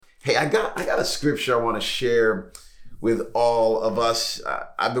Hey, I got a scripture I want to share with all of us.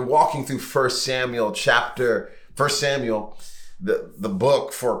 I've been walking through First Samuel, the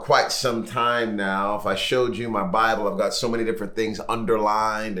book for quite some time now. If I showed you my Bible, I've got so many different things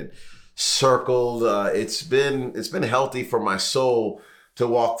underlined and circled. It's been healthy for my soul to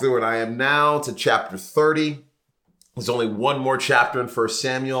walk through it. I am now to chapter 30. There's only one more chapter in First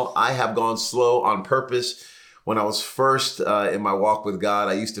Samuel. I have gone slow on purpose. When I was first in my walk with God,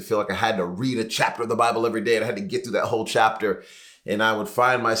 I used to feel like I had to read a chapter of the Bible every day and I had to get through that whole chapter. And I would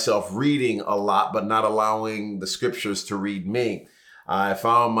find myself reading a lot, but not allowing the scriptures to read me. I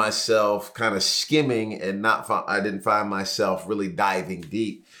found myself kind of skimming and I didn't find myself really diving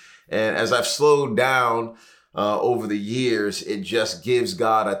deep. And as I've slowed down over the years, it just gives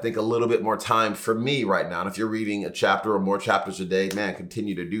God, I think, a little bit more time for me right now. And if you're reading a chapter or more chapters a day, man,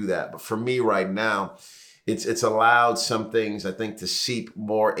 continue to do that. But for me right now, it's allowed some things, I think, to seep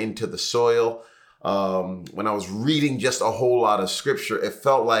more into the soil. When I was reading just a whole lot of scripture, it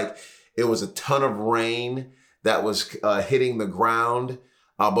felt like it was a ton of rain that was hitting the ground,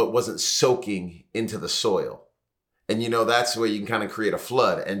 but wasn't soaking into the soil. And, that's where you can kind of create a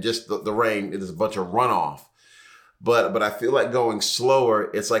flood. And just the rain, there's a bunch of runoff. But I feel like going slower,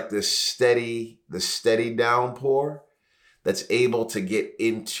 it's like the steady downpour that's able to get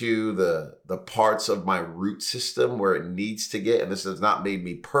into the parts of my root system where it needs to get. And this has not made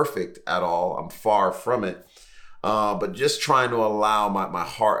me perfect at all. I'm far from it. But just trying to allow my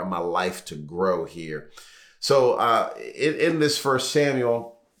heart and my life to grow here. So in this First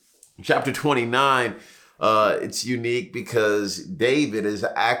Samuel, chapter 29, it's unique because David is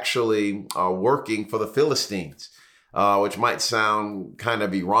actually working for the Philistines, which might sound kind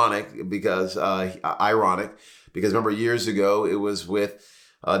of ironic because remember years ago it was with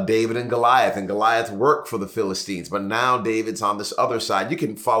David and Goliath worked for the Philistines, but now David's on this other side. You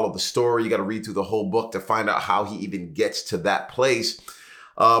can follow the story. You got to read through the whole book to find out how he even gets to that place.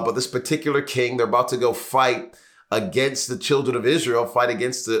 But this particular king, they're about to go fight against the children of Israel, fight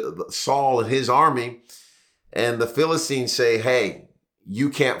against the Saul and his army. And the Philistines say, hey, you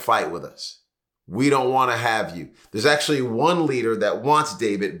can't fight with us. We don't want to have you. There's actually one leader that wants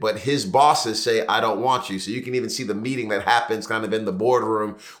David, but his bosses say, I don't want you. So you can even see the meeting that happens kind of in the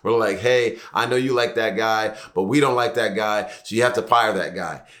boardroom. We're like, hey, I know you like that guy, but we don't like that guy. So you have to fire that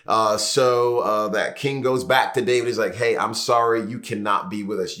guy. So that king goes back to David. He's like, hey, I'm sorry. You cannot be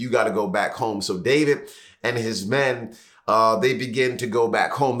with us. You got to go back home. So David and his men, they begin to go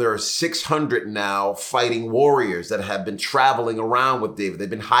back home. There are 600 now fighting warriors that have been traveling around with David. They've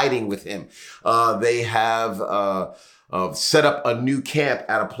been hiding with him. They have set up a new camp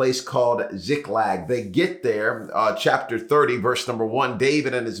at a place called Ziklag. They get there, chapter 30, verse number 1.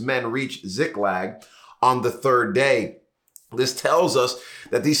 David and his men reach Ziklag on the third day. This tells us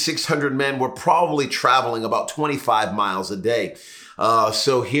that these 600 men were probably traveling about 25 miles a day.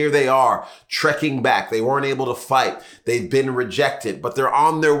 So here they are trekking back. They weren't able to fight. They've been rejected, but they're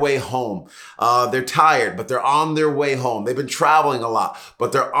on their way home. They're tired, but they're on their way home. They've been traveling a lot,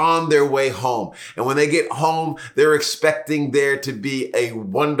 but they're on their way home. And when they get home, they're expecting there to be a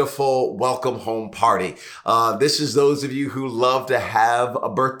wonderful welcome home party. This is those of you who love to have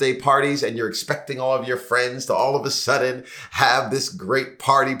birthday parties and you're expecting all of your friends to all of a sudden have this great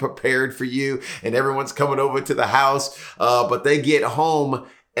party prepared for you and everyone's coming over to the house, but they get home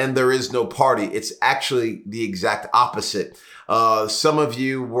and there is no party. It's actually the exact opposite. Some of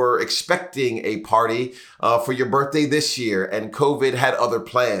you were expecting a party for your birthday this year and COVID had other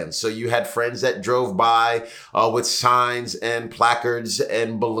plans. So you had friends that drove by with signs and placards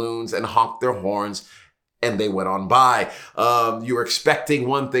and balloons and honked their horns and they went on by. You were expecting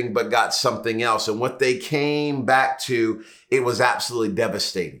one thing but got something else. And what they came back to, it was absolutely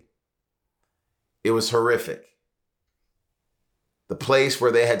devastating. It was horrific. The place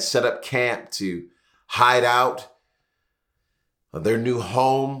where they had set up camp to hide out, their new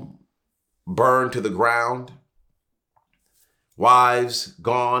home burned to the ground, wives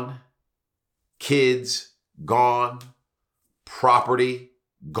gone, kids gone, property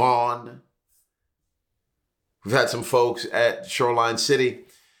gone. We've had some folks at Shoreline City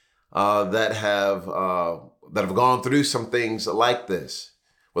that have gone through some things like this,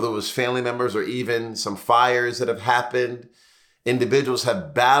 whether it was family members or even some fires that have happened. Individuals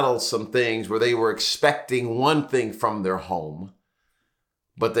have battled some things where they were expecting one thing from their home,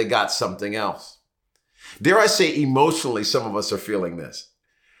 but they got something else. Dare I say, emotionally, some of us are feeling this.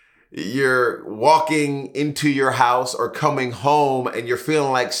 You're walking into your house or coming home and you're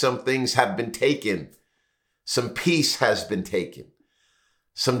feeling like some things have been taken. Some peace has been taken.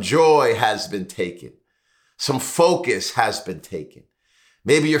 Some joy has been taken. Some focus has been taken.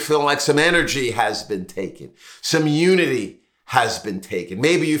 Maybe you're feeling like some energy has been taken. Some unity has been taken.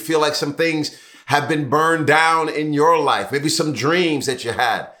 Maybe you feel like some things have been burned down in your life. Maybe some dreams that you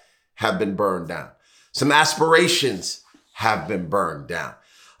had have been burned down. Some aspirations have been burned down.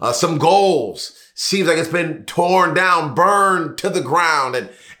 Some goals seems like it's been torn down, burned to the ground.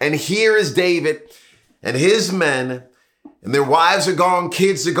 And here is David and his men, and their wives are gone,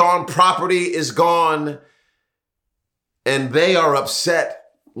 kids are gone, property is gone, and they are upset.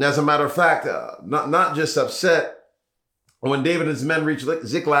 And as a matter of fact, not just upset. When David and his men reached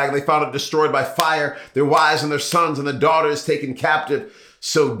Ziklag, they found it destroyed by fire, their wives and their sons and their daughters taken captive.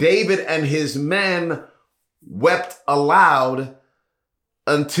 So David and his men wept aloud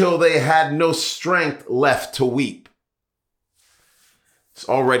until they had no strength left to weep.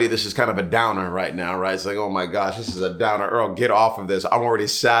 Already, this is kind of a downer right now, right? It's like, oh my gosh, this is a downer. Earl, get off of this. I'm already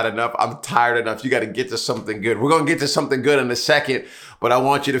sad enough. I'm tired enough. You got to get to something good. We're going to get to something good in a second, but I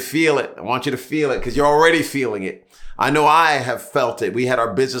want you to feel it. I want you to feel it because you're already feeling it. I know I have felt it. We had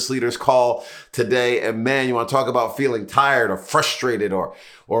our business leaders call today, and man, you want to talk about feeling tired or frustrated or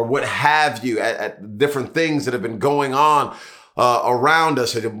what have you at different things that have been going on around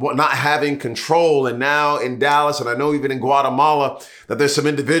us, and not having control. And now in Dallas, and I know even in Guatemala, that there's some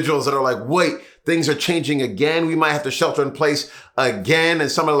individuals that are like, wait, things are changing again. We might have to shelter in place again. And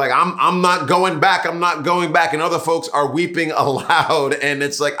some are like, I'm not going back. I'm not going back. And other folks are weeping aloud. And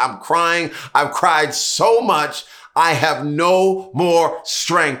it's like, I'm crying. I've cried so much. I have no more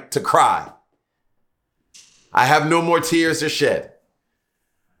strength to cry. I have no more tears to shed.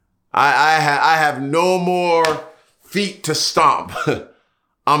 I have no more feet to stomp.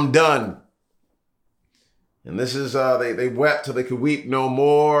 I'm done. And this is, they wept till they could weep no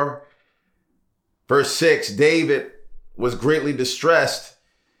more. Verse 6, David was greatly distressed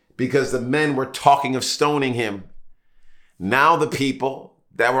because the men were talking of stoning him. Now the people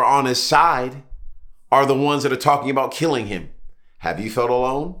that were on his side are the ones that are talking about killing him. Have you felt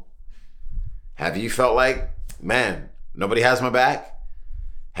alone? Have you felt like, man, nobody has my back?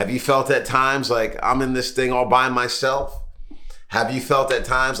 Have you felt at times like I'm in this thing all by myself? Have you felt at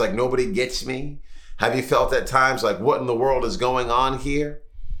times like nobody gets me? Have you felt at times like what in the world is going on here?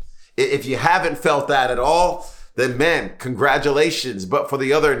 If you haven't felt that at all, then man, congratulations. But for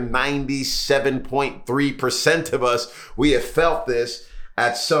the other 97.3% of us, we have felt this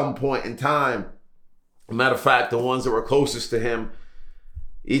at some point in time. Matter of fact, the ones that were closest to him,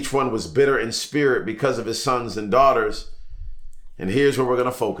 each one was bitter in spirit because of his sons and daughters. And here's what we're going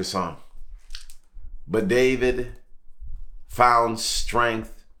to focus on. But David found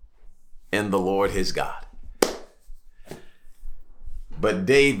strength in the Lord his God. But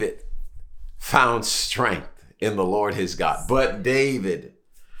David found strength in the Lord his God. But David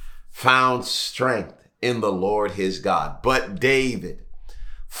found strength in the Lord his God. But David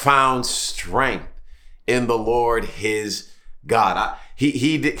found strength in the Lord his God.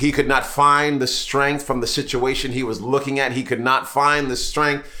 He could not find the strength from the situation he was looking at. He could not find the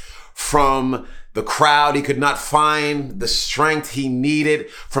strength from the crowd. He could not find the strength he needed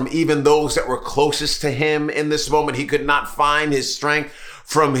from even those that were closest to him in this moment. He could not find his strength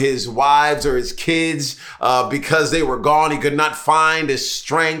from his wives or his kids because they were gone. He could not find his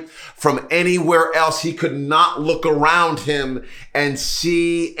strength from anywhere else. He could not look around him and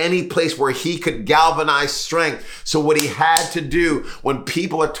see any place where he could galvanize strength. So what he had to do when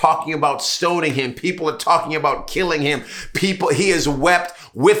people are talking about stoning him, people are talking about killing him, he has wept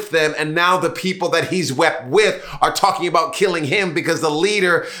with them. And now the people that he's wept with are talking about killing him because the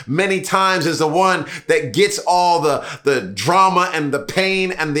leader many times is the one that gets all the drama and the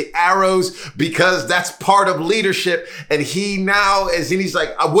pain and the arrows because that's part of leadership. And he now he's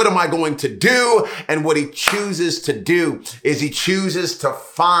like, what am I going to do? And what he chooses to do is he chooses to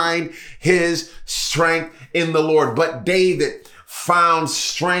find his strength in the Lord. But David found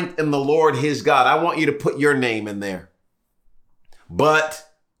strength in the Lord his God. I want you to put your name in there. But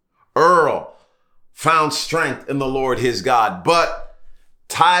Earl found strength in the Lord his God. But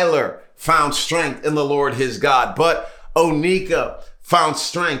Tyler found strength in the Lord his God. But Onika found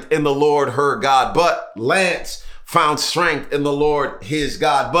strength in the Lord her God. But Lance found strength in the Lord his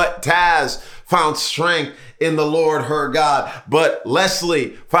God. But Taz found strength in the Lord her God. But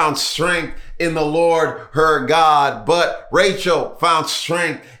Leslie found strength in the Lord her God. But Rachel found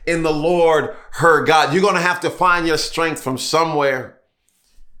strength in the Lord her God. You're going to have to find your strength from somewhere.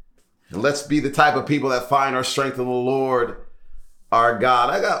 And let's be the type of people that find our strength in the Lord our God.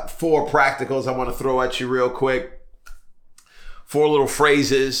 I got 4 practicals I want to throw at you real quick. 4 little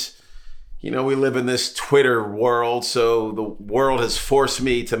phrases. We live in this Twitter world, so the world has forced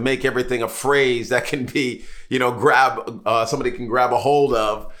me to make everything a phrase that can be, somebody can grab a hold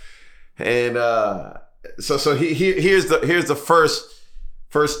of. And so here's the first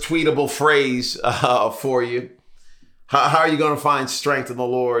tweetable phrase for you. How are you going to find strength in the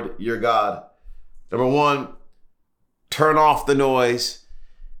Lord your God? Number one, turn off the noise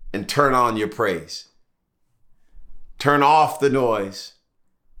and turn on your praise. Turn off the noise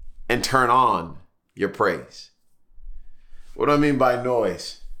and turn on your praise. What do I mean by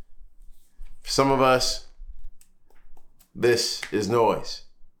noise? For some of us, this is noise.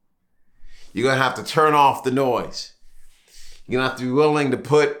 You're going to have to turn off the noise. You're going to have to be willing to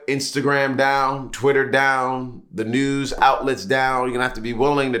put Instagram down, Twitter down, the news outlets down. You're going to have to be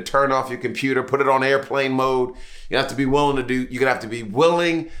willing to turn off your computer, put it on airplane mode. You're going to have to be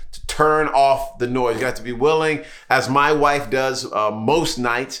willing to turn off the noise. You're going to have to be willing, as my wife does most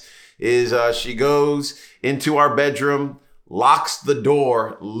nights, is she goes into our bedroom, locks the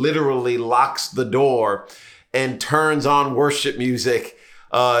door, literally locks the door, and turns on worship music.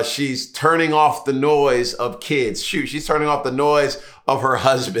 She's turning off the noise of kids. She's turning off the noise of her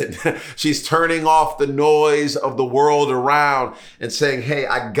husband. She's turning off the noise of the world around and saying, hey,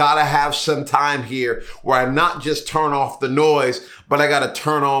 I gotta have some time here where I not just turn off the noise, but I gotta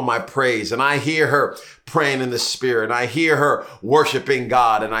turn on my praise. And I hear her praying in the spirit, and I hear her worshiping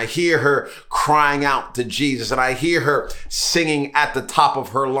God, and I hear her crying out to Jesus, and I hear her singing at the top of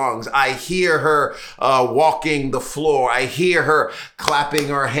her lungs. I hear her walking the floor. I hear her clapping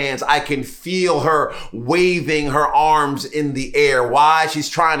her hands. I can feel her waving her arms in the air. Why? She's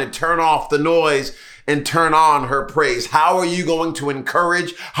trying to turn off the noise and turn on her praise. How are you going to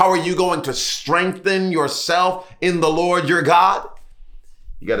encourage? How are you going to strengthen yourself in the Lord your God?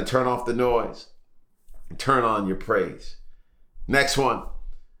 You got to turn off the noise and turn on your praise. Next one.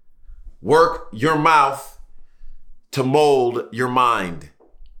 Work your mouth to mold your mind.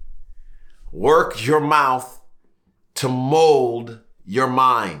 Work your mouth to mold your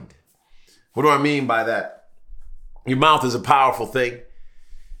mind. What do I mean by that? Your mouth is a powerful thing.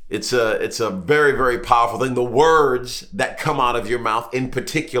 It's a very, very powerful thing. The words that come out of your mouth in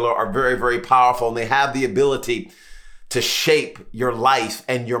particular are very, very powerful, and they have the ability to shape your life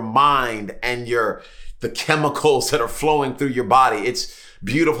and your mind and the chemicals that are flowing through your body. It's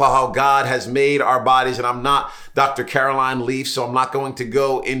beautiful how God has made our bodies, and I'm not Dr. Caroline Leaf, so I'm not going to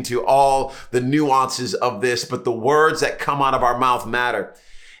go into all the nuances of this, but the words that come out of our mouth matter.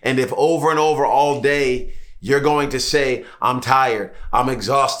 And if over and over all day, you're going to say, I'm tired, I'm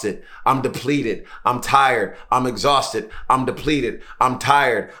exhausted, I'm depleted, I'm tired, I'm exhausted, I'm depleted, I'm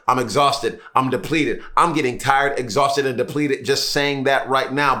tired, I'm exhausted, I'm depleted. I'm getting tired, exhausted, and depleted just saying that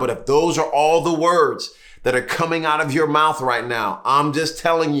right now. But if those are all the words that are coming out of your mouth right now, I'm just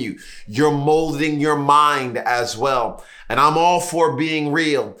telling you, you're molding your mind as well. And I'm all for being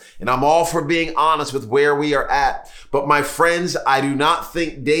real, and I'm all for being honest with where we are at. But my friends, I do not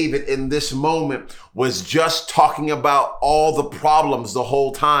think David in this moment was just talking about all the problems the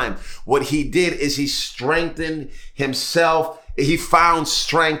whole time. What he did is he strengthened himself. He found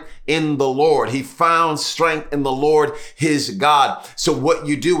strength in the Lord. He found strength in the Lord, his God. So what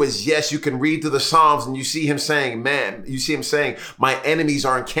you do is, yes, you can read through the Psalms and you see him saying, my enemies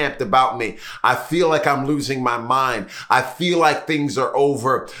are encamped about me. I feel like I'm losing my mind. I feel like things are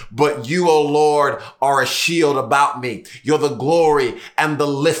over, but you, O Lord, are a shield about me. You're the glory and the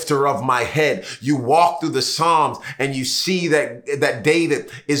lifter of my head. You walk through the Psalms and you see that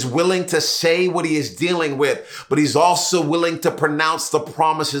David is willing to say what he is dealing with, but he's also willing to pronounce the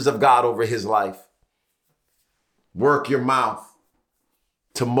promises of God over his life. Work your mouth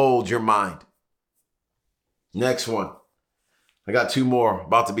to mold your mind. Next one. I got two more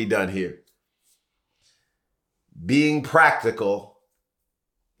about to be done here. Being practical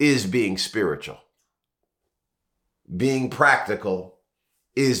is being spiritual. Being practical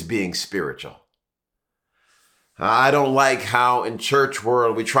is being spiritual. I don't like how in church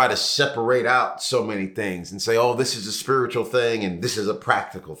world we try to separate out so many things and say, oh, this is a spiritual thing and this is a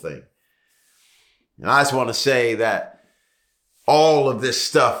practical thing. And I just want to say that all of this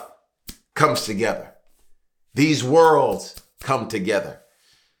stuff comes together. These worlds come together.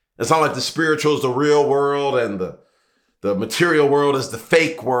 It's not like the spiritual is the real world and the material world is the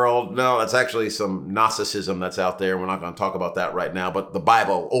fake world. No, that's actually some Gnosticism that's out there. We're not going to talk about that right now. But the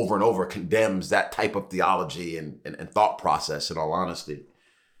Bible over and over condemns that type of theology and thought process, in all honesty.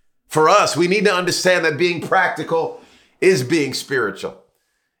 For us, we need to understand that being practical is being spiritual.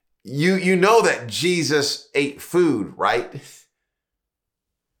 You know that Jesus ate food, right?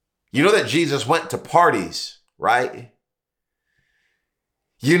 You know that Jesus went to parties, right?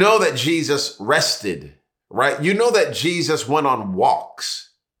 You know that Jesus rested, right? You know that Jesus went on walks,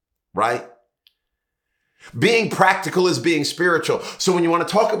 right? Being practical is being spiritual. So when you want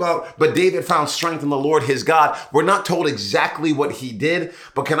to talk about, but David found strength in the Lord his God, we're not told exactly what he did,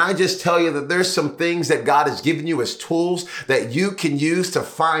 but can I just tell you that there's some things that God has given you as tools that you can use to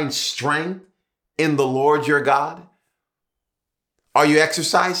find strength in the Lord your God? Are you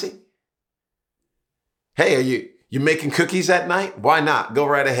exercising? Hey, you making cookies at night? Why not? Go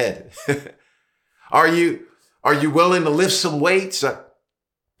right ahead. Are you willing to lift some weights?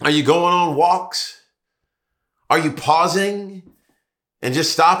 Are you going on walks? Are you pausing and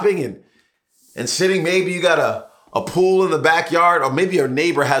just stopping and sitting? Maybe you got a pool in the backyard, or maybe your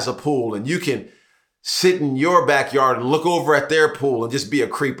neighbor has a pool and you can sit in your backyard and look over at their pool and just be a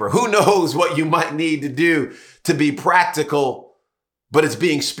creeper. Who knows what you might need to do to be practical, but it's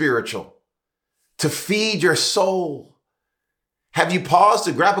being spiritual, to feed your soul. Have you paused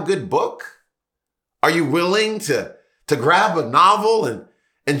to grab a good book? Are you willing to grab a novel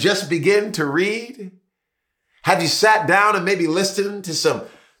and just begin to read? Have you sat down and maybe listened to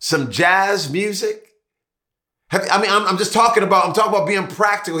some jazz music? I'm talking about being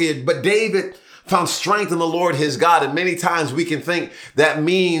practical here, but David found strength in the Lord his God. And many times we can think that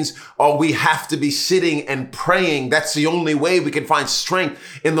means, we have to be sitting and praying. That's the only way we can find strength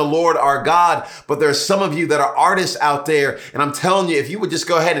in the Lord our God. But there's some of you that are artists out there. And I'm telling you, if you would just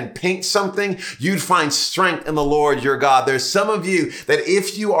go ahead and paint something, you'd find strength in the Lord your God. There's some of you that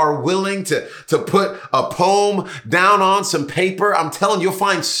if you are willing to put a poem down on some paper, I'm telling you, you'll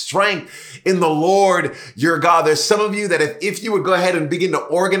find strength in the Lord your God. There's some of you that if you would go ahead and begin to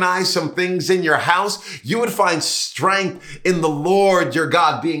organize some things in your house, you would find strength in the Lord your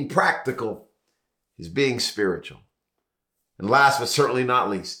God. Being practical is being spiritual. And last but certainly not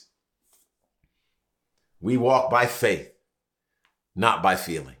least, we walk by faith, not by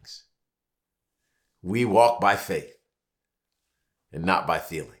feelings. We walk by faith and not by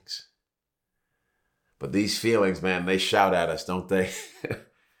feelings. But these feelings, man, they shout at us, don't they?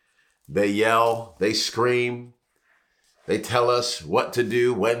 They yell, they scream, they tell us what to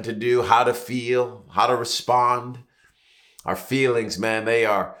do, when to do, how to feel, how to respond. Our feelings, man,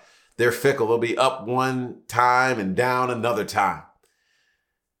 they're fickle. They'll be up one time and down another time.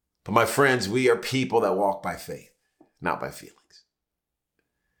 But my friends, we are people that walk by faith, not by feelings.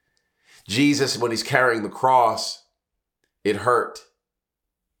 Jesus, when he's carrying the cross, it hurt.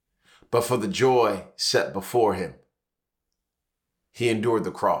 But for the joy set before him, he endured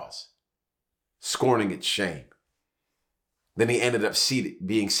the cross, scorning its shame. Then he ended up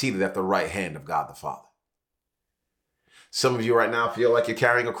being seated at the right hand of God the Father. Some of you right now feel like you're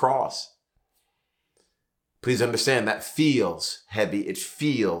carrying a cross. Please understand that feels heavy. It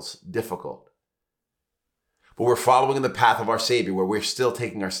feels difficult. But we're following in the path of our Savior, where we're still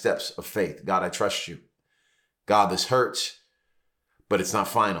taking our steps of faith. God, I trust you. God, this hurts, but it's not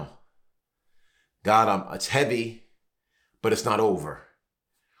final. God, it's heavy, but it's not over.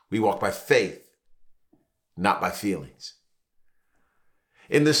 We walk by faith, not by feelings.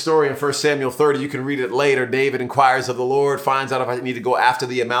 In this story in 1 Samuel 30, you can read it later. David inquires of the Lord, finds out if I need to go after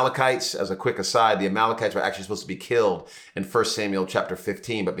the Amalekites. As a quick aside, the Amalekites were actually supposed to be killed in 1 Samuel chapter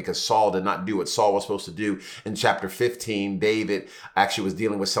 15, but because Saul did not do what Saul was supposed to do in chapter 15, David actually was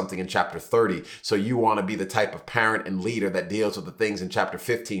dealing with something in chapter 30. So you want to be the type of parent and leader that deals with the things in chapter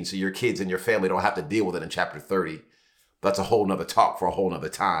 15 so your kids and your family don't have to deal with it in chapter 30. That's a whole nother talk for a whole nother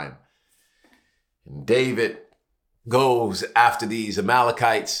time. And David goes after these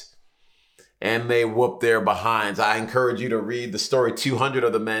Amalekites and they whoop their behinds. I encourage you to read the story. 200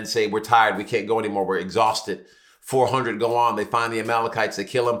 of the men say, we're tired. We can't go anymore. We're exhausted. 400 go on. They find the Amalekites. They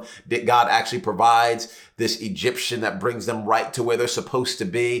kill them. God actually provides this Egyptian that brings them right to where they're supposed to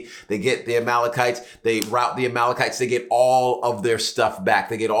be. They get the Amalekites. They rout the Amalekites. They get all of their stuff back.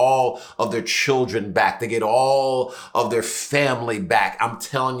 They get all of their children back. They get all of their family back. I'm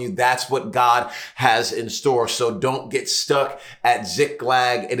telling you, that's what God has in store. So don't get stuck at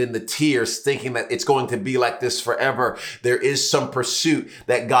Ziklag and in the tears thinking that it's going to be like this forever. There is some pursuit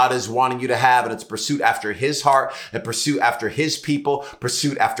that God is wanting you to have, and it's pursuit after his heart and pursuit after his people,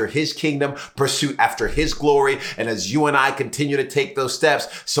 pursuit after his kingdom, pursuit after his glory. And as you and I continue to take those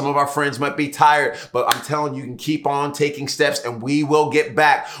steps, some of our friends might be tired, but I'm telling you, you can keep on taking steps and we will get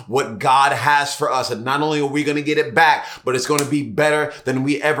back what God has for us. And not only are we going to get it back, but it's going to be better than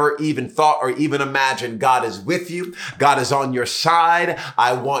we ever even thought or even imagined. God is with you. God is on your side.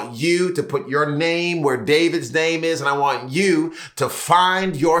 I want you to put your name where David's name is, and I want you to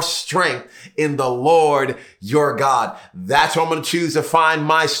find your strength in the Lord, your your God. That's where I'm going to choose to find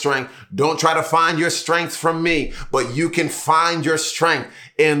my strength. Don't try to find your strength from me, but you can find your strength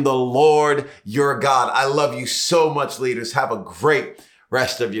in the Lord your God. I love you so much, leaders. Have a great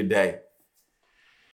rest of your day.